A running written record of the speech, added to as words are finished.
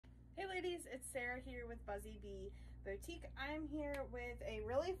Hey ladies, it's Sarah here with Buzzy Bee Boutique. I'm here with a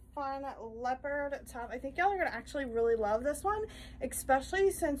really fun leopard top. I think y'all are gonna actually really love this one, especially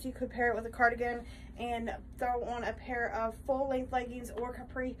since you could pair it with a cardigan and throw on a pair of full length leggings or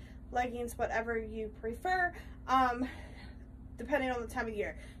capri leggings, whatever you prefer, depending on the time of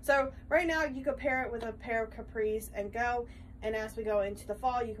year. So right now you could pair it with a pair of capris and go. And as we go into the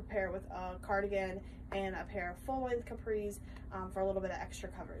fall, you can pair it with a cardigan and a pair of full-length capris for a little bit of extra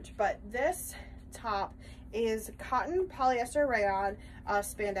coverage. But this top is cotton polyester rayon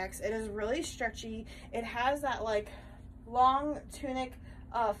spandex. It is really stretchy. It has that like long tunic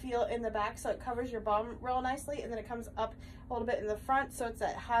feel in the back, so it covers your bum real nicely, and then it comes up a little bit in the front, so it's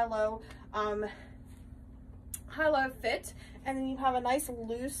that high-low fit. And then you have a nice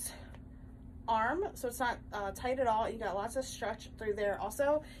loose arm, so it's not tight at all. You got lots of stretch through there.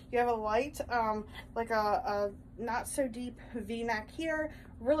 Also, you have a light like a not so deep v-neck here.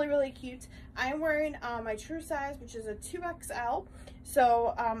 Really cute. I'm wearing my true size, which is a 2XL,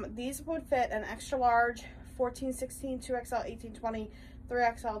 so these would fit an extra large, 14, 16, 2XL, 18, 20,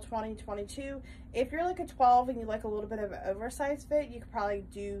 3XL, 20, 22. If you're like a 12 and you like a little bit of an oversized fit, you could probably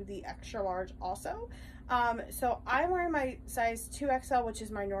do the extra large also. So I'm wearing my size 2XL, which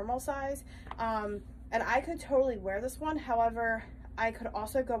is my normal size, and I could totally wear this one. However, I could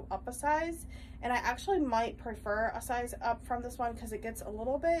also go up a size, and I actually might prefer a size up from this one because it gets a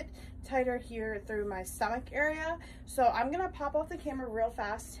little bit tighter here through my stomach area. So I'm gonna pop off the camera real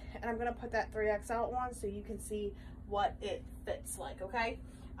fast, and I'm gonna put that 3XL on so you can see what it fits like, okay?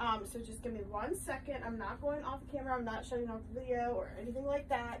 So just give me 1 second. I'm not going off the camera. I'm not shutting off the video or anything like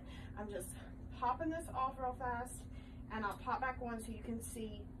that. I'm just popping this off real fast, and I'll pop back on so you can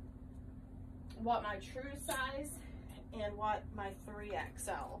see what my true size and what my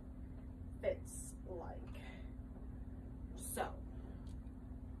 3XL fits like. So,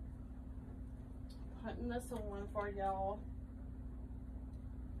 putting this on for y'all.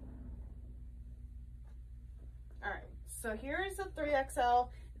 Alright, so here's the 3XL.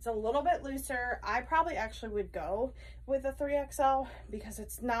 It's a little bit looser. I probably actually would go with the 3XL because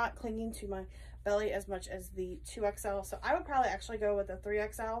it's not clinging to my belly as much as the 2XL. So I would probably actually go with the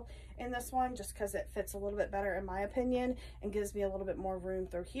 3XL in this one just because it fits a little bit better in my opinion and gives me a little bit more room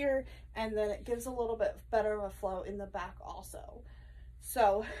through here. And then it gives a little bit better of a flow in the back also.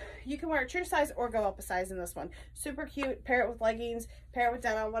 So you can wear a true size or go up a size in this one. Super cute. Pair it with leggings, pair it with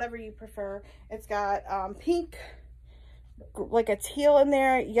denim, whatever you prefer. It's got pink, like a teal in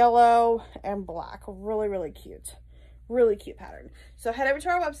there, yellow, and black. Really cute. Really cute pattern. So head over to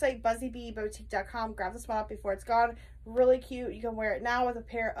our website, buzzybeeboutique.com. Grab this one up before it's gone. Really cute. You can wear it now with a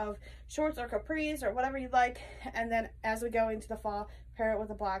pair of shorts or capris or whatever you'd like. And then as we go into the fall, pair it with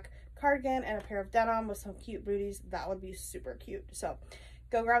a black cardigan and a pair of denim with some cute booties. That would be super cute. So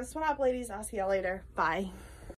go grab this one up, ladies. I'll see y'all later. Bye.